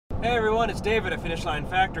Hey everyone, it's David at Finish Line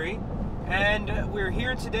Factory, and we're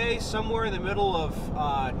here today somewhere in the middle of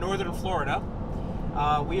northern Florida.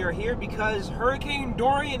 We are here because Hurricane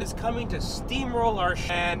Dorian is coming to steamroll our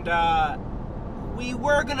and we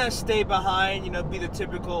were gonna stay behind, be the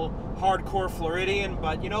typical hardcore Floridian,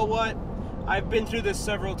 but you know what? I've been through this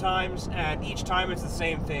several times, and each time it's the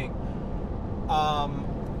same thing.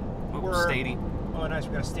 We're Stady. Oh, nice.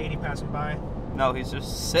 We got a Stady passing by. No, he's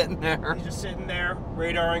just sitting there. He's just sitting there,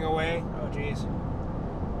 radaring away. Oh, geez.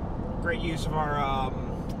 Great use of our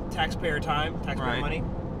taxpayer time, taxpayer money.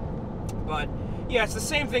 But, yeah, it's the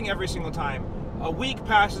same thing every single time. A week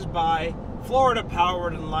passes by, Florida Power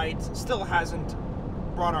and Light still hasn't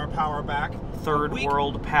brought our power back. Third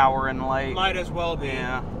world power and light. Might as well be,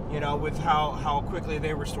 with how quickly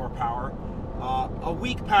they restore power. A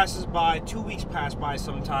week passes by, 2 weeks pass by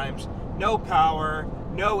sometimes. No power,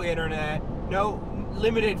 no internet, no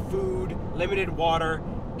limited food, limited water,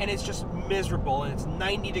 and it's just miserable, and it's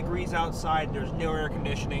 90 degrees outside, and there's no air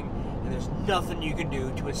conditioning, and there's nothing you can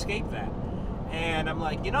do to escape that. And I'm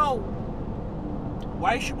like,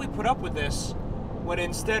 why should we put up with this when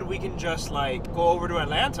instead we can just go over to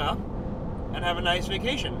Atlanta and have a nice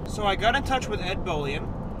vacation? So I got in touch with Ed Bolian,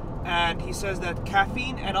 and he says that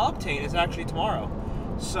Caffeine and Octane is actually tomorrow.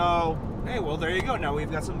 So, hey, well, there you go. Now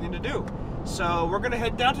we've got something to do. So we're going to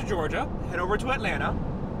head down to Georgia, head over to Atlanta.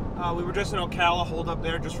 We were just in Ocala, hold up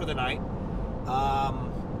there just for the night.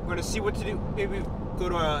 We're going to see what to do. Maybe go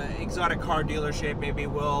to an exotic car dealership. Maybe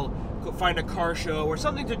we'll go find a car show or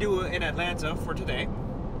something to do in Atlanta for today.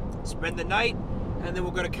 Spend the night, and then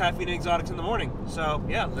we'll go to Caffeine and Exotics in the morning. So,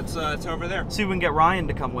 yeah, let's over there. See if we can get Ryan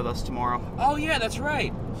to come with us tomorrow. Oh, yeah, that's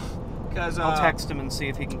right. Because I'll text him and see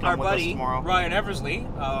if he can come with us tomorrow. Our buddy, Ryan Eversley,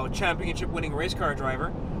 championship-winning race car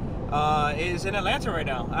driver, is in Atlanta right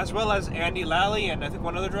now, as well as Andy Lally and I think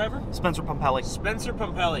one other driver? Spencer Pompelli. Spencer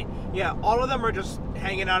Pompelli. Yeah, all of them are just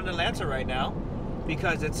hanging out in Atlanta right now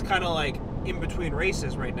because it's kind of like in between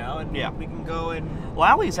races right now, and we can go and...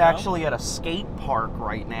 Lally's actually at a skate park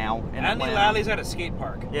right now in Atlanta. Andy Lally's at a skate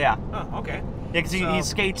park? Yeah. Oh, okay. Yeah, because he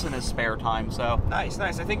skates in his spare time, so... Nice,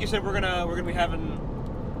 nice. I think you said we're gonna be having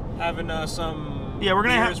some... Yeah, we're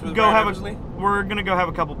gonna we're gonna go have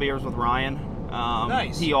a couple beers with Ryan.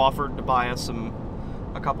 Nice. He offered to buy us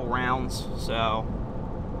a couple rounds, so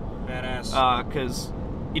badass. Because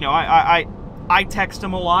I text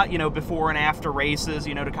him a lot, before and after races,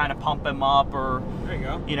 to kind of pump him up or there you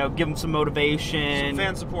go. Give him some motivation, some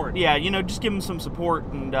fan support. Yeah, just give him some support,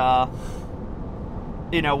 and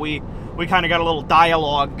we kind of got a little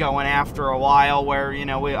dialogue going after a while where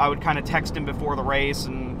I would kind of text him before the race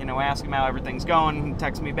and ask him how everything's going. He'd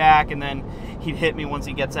text me back, and then he'd hit me once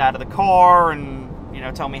he gets out of the car and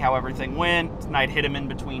tell me how everything went, and I'd hit him in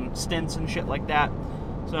between stints and shit like that.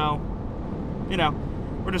 So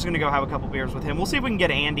we're just gonna go have a couple beers with him. We'll see if we can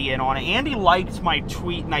get Andy in on it. Andy liked my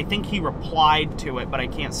tweet, and I think he replied to it, but I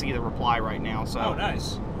can't see the reply right now. So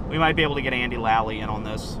nice. We might be able to get Andy Lally in on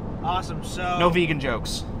this. Awesome. So no vegan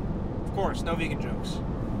jokes. Of course, no vegan jokes.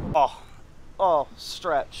 Oh,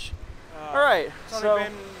 stretch. All right, so we've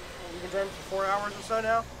been driving for 4 hours or so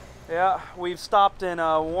now. Yeah, we've stopped in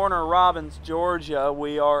Warner Robins, Georgia.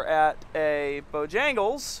 We are at a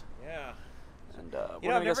Bojangles. Yeah. And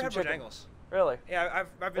I've never had Bojangles. Really? Yeah,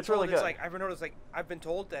 I've been it's told really good. I've been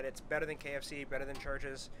told that it's better than KFC, better than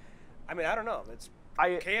Church's. I mean, I don't know.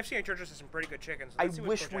 KFC and Church's has some pretty good chickens. I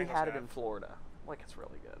wish we had it in Florida. It's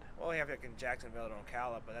really good. Well, we have it in Jacksonville and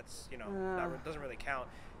Ocala, but that's doesn't really count.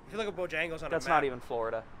 If you look at Bojangles on a map, that's not even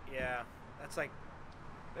Florida. Yeah, that's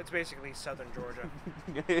basically southern Georgia.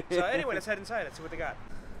 So anyway, let's head inside. Let's see what they got.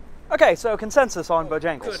 Okay, so consensus on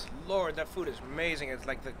Bojangles. Good Lord, that food is amazing. It's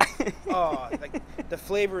like the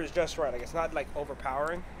flavor is just right. It's not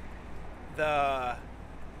overpowering.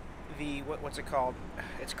 What's it called?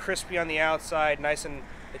 It's crispy on the outside, nice, and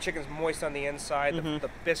the chicken's moist on the inside. Mm-hmm. The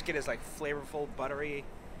biscuit is flavorful, buttery,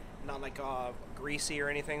 not greasy or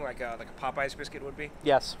anything like a Popeye's biscuit would be.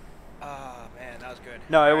 Yes. Oh man, that was good.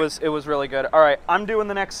 No, it was really good. All right, I'm doing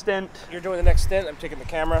the next stint. You're doing the next stint. I'm taking the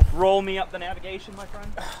camera. Roll me up the navigation, my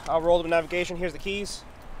friend. I'll roll the navigation. Here's the keys.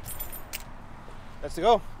 Let's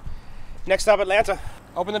go. Next stop, Atlanta.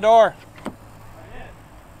 Open the door. I did.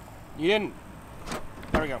 You didn't.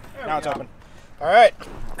 There we go. Now it's open. All right.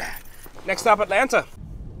 Next stop, Atlanta.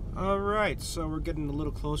 All right, so we're getting a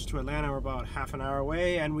little closer to Atlanta. We're about half an hour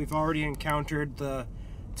away, and we've already encountered the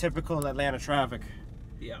typical Atlanta traffic.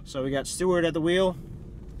 Yeah. So we got Stewart at the wheel.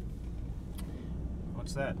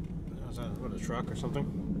 What's that? Is that a truck or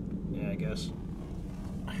something? Yeah, I guess.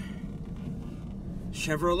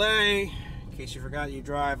 Chevrolet. In case you forgot, you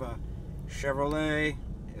drive a Chevrolet.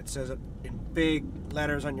 It says it in big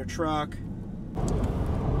letters on your truck.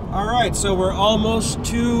 All right, so we're almost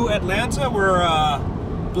to Atlanta. We're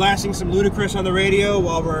blasting some Ludacris on the radio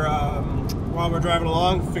while we're driving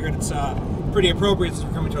along. Figured it's pretty appropriate since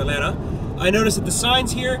we're coming to Atlanta. I noticed that the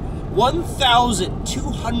signs here,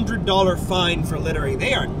 $1,200 fine for littering.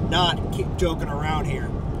 They are not joking around here.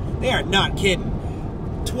 They are not kidding.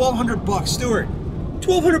 1,200 bucks, Stuart.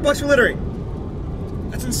 1,200 bucks for littering.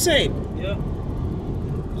 That's insane. Yeah.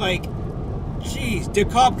 Like, jeez,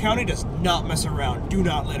 DeKalb County does not mess around. Do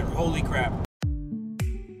not litter. Holy crap.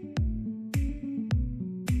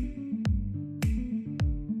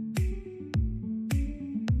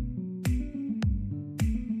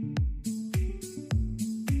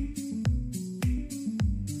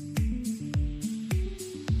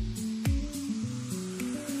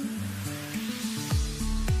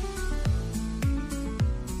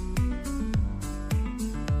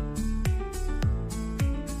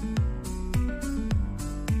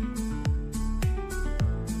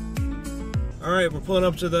 All right, we're pulling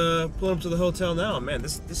up to the hotel now. Man,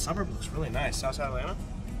 this suburb looks really nice. Southside Atlanta.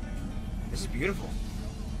 This is beautiful.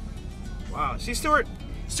 Wow. See, Stuart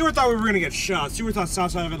thought we were gonna get shot. Stuart thought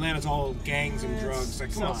Southside of Atlanta's all gangs and drugs.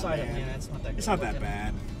 Like, come on, Southside man. Atlanta, it's not that good. It's not that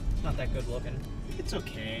bad. It's not that good looking. It's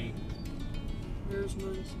okay. Where's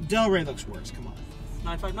my Delray looks worse. Come on.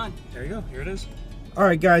 959? There you go. Here it is. All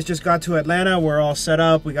right, guys, just got to Atlanta. We're all set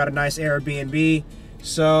up. We got a nice Airbnb.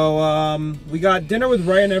 So we got dinner with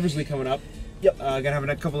Ryan Eversley coming up. Yep. Gonna have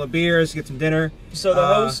a couple of beers, get some dinner. So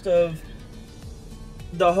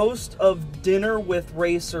the host of Dinner with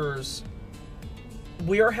Racers,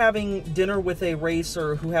 we are having dinner with a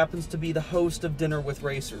racer who happens to be the host of Dinner with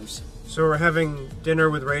Racers. So we're having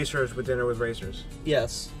dinner with racers with Dinner with Racers.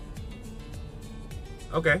 Yes.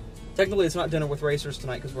 Okay. Technically, it's not Dinner with Racers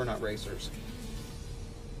tonight because we're not racers.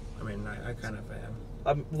 I mean, I kind of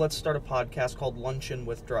am. Let's start a podcast called Luncheon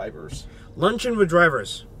with Drivers. Luncheon with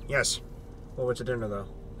Drivers. Yes. Well, what's the dinner though?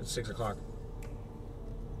 It's 6 o'clock.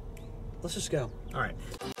 Let's just go. All right.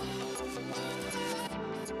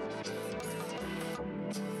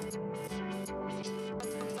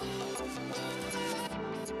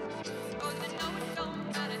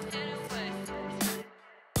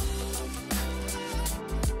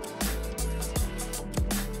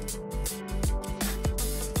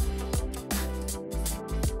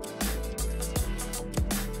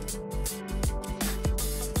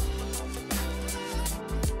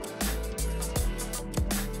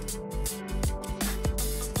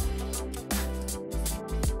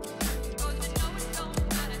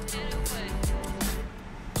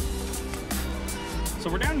 So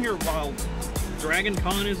we're down here while Dragon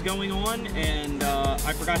Con is going on, and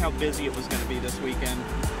I forgot how busy it was going to be this weekend.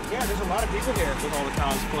 Yeah, there's a lot of people here with all the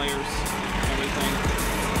cosplayers and everything.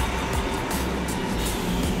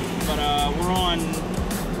 But we're on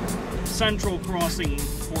Central Crossing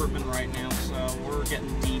Portman right now, so we're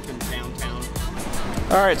getting deep in downtown.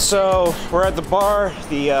 All right, so we're at the bar,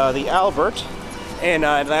 the Albert in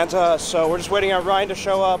Atlanta. So we're just waiting on Ryan to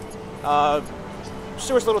show up.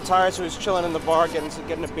 Stuart's a little tired, so he's chilling in the bar,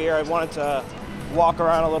 getting a beer. I wanted to walk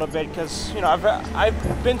around a little bit because, you know,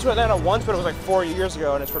 I've been to Atlanta once, but it was like 4 years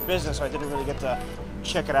ago, and it's for business, so I didn't really get to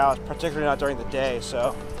check it out, particularly not during the day.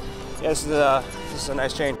 So yeah, this is a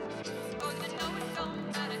nice change.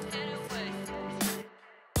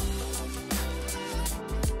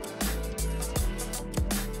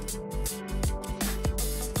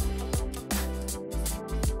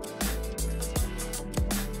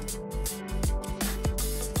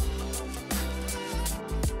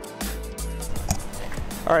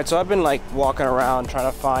 All right, so I've been like walking around trying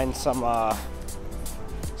to find some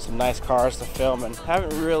nice cars to film, and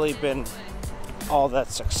haven't really been all that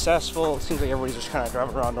successful. It seems like everybody's just kind of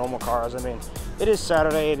driving around normal cars. I mean, it is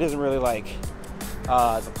Saturday. It isn't really like,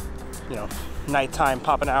 you know, nighttime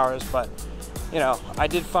popping hours, but you know, I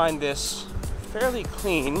did find this fairly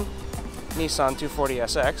clean Nissan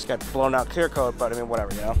 240SX. Got blown out clear coat, but I mean,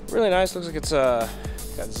 whatever, you know. Really nice. Looks like it's got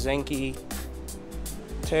Zenki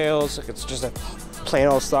tails. Like it's just a plain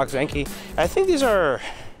old stock Zenki. I think these are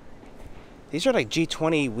like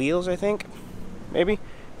G20 wheels, I think. Maybe.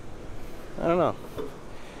 I don't know.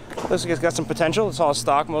 Looks like it's got some potential. It's all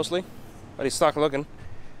stock mostly, but he's stock looking.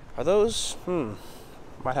 Are those?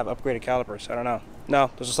 Might have upgraded calipers. I don't know.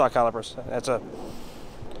 No, those are stock calipers.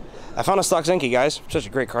 I found a stock Zenki, guys. Such a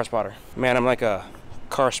great car spotter. Man, I'm like a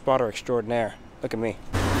car spotter extraordinaire. Look at me.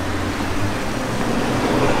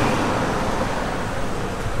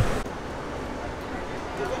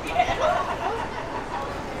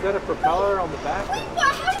 Is that a propeller on the back?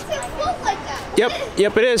 How does it float like that?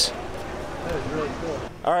 Yep, it is. That is really cool.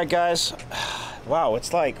 All right, guys. Wow,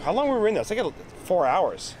 it's like, how long were we in there? It's like 4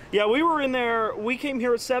 hours. Yeah, we were in there. We came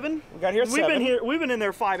here at 7. We got here at 7. We've been in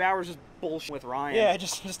there 5 hours just bullshit with Ryan. Yeah,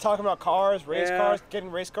 just talking about cars, race cars,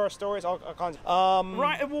 getting race car stories, all kinds.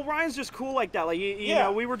 Ryan's just cool like that. Like you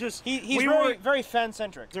know, we were just he's very fan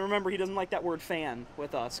centric. And remember, he doesn't like that word fan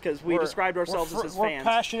with us because we described ourselves as his fans.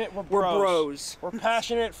 We're passionate. We're bros. We're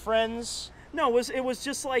passionate friends. No, it was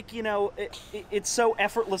just like, you know, it's so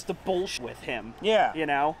effortless to bullshit with him. Yeah. You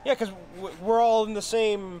know? Yeah, because we're all in the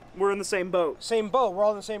same... We're in the same boat. Same boat. We're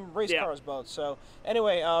all in the same race cars boat. So,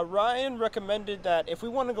 anyway, Ryan recommended that if we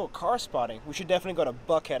want to go car spotting, we should definitely go to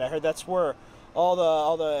Buckhead. I heard that's where all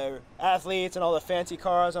the athletes and all the fancy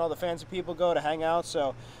cars and all the fancy people go to hang out.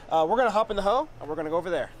 So, we're going to hop in the Ho, and we're going to go over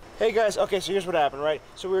there. Hey, guys. Okay, so here's what happened, right?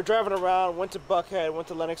 So, we were driving around, went to Buckhead, went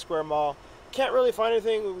to Lenox Square Mall. Can't really find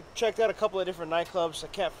anything. We checked out a couple of different nightclubs. I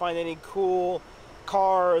can't find any cool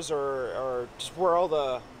cars or just where all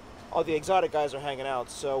the exotic guys are hanging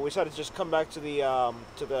out. So we decided to just come back to the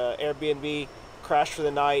Airbnb, crash for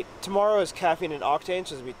the night. Tomorrow is Caffeine and Octane,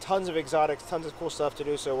 so there's gonna be tons of exotics, tons of cool stuff to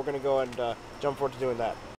do. So we're gonna go and jump forward to doing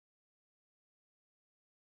that.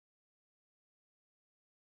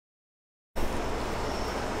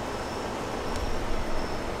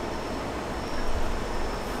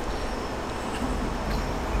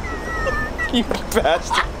 You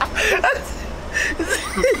bastard.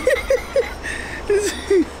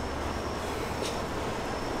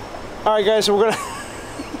 Alright guys, so we're gonna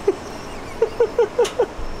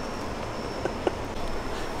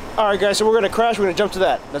Alright guys, so we're gonna crash, we're gonna jump to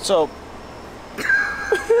that. Let's hope. You're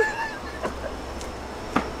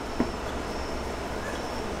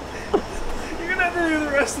gonna have to do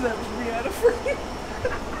the rest of that with me out of frame.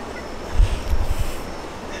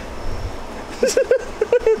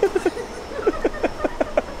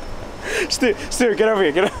 Stu, get over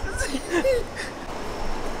here, get over.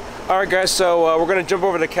 Alright guys, so we're gonna jump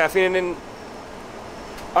over to Caffeine and...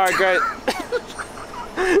 Alright guys.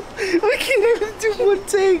 I can't even do one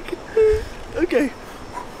take. Okay.